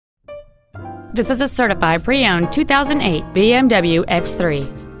This is a certified pre-owned 2008 BMW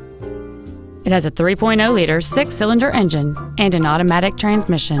X3. It has a 3.0-liter 6-cylinder engine and an automatic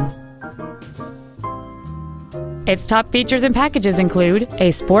transmission. Its top features and packages include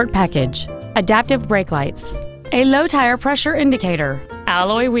a sport package, adaptive brake lights, a low tire pressure indicator,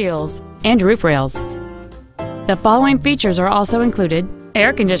 alloy wheels, and roof rails. The following features are also included: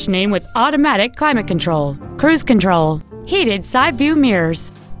 air conditioning with automatic climate control, cruise control, heated side view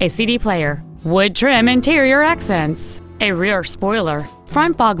mirrors, a CD player, wood trim interior accents, a rear spoiler,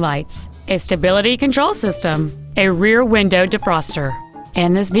 front fog lights, a stability control system, a rear window defroster,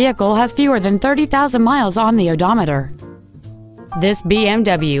 and this vehicle has fewer than 30,000 miles on the odometer. This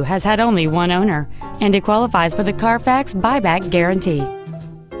BMW has had only one owner, and it qualifies for the Carfax buyback guarantee.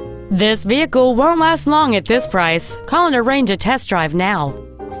 This vehicle won't last long at this price. Call and arrange a test drive now.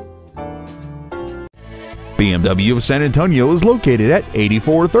 BMW of San Antonio is located at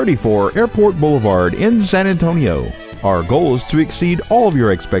 8434 Airport Boulevard in San Antonio. Our goal is to exceed all of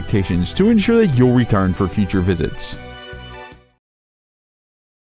your expectations to ensure that you'll return for future visits.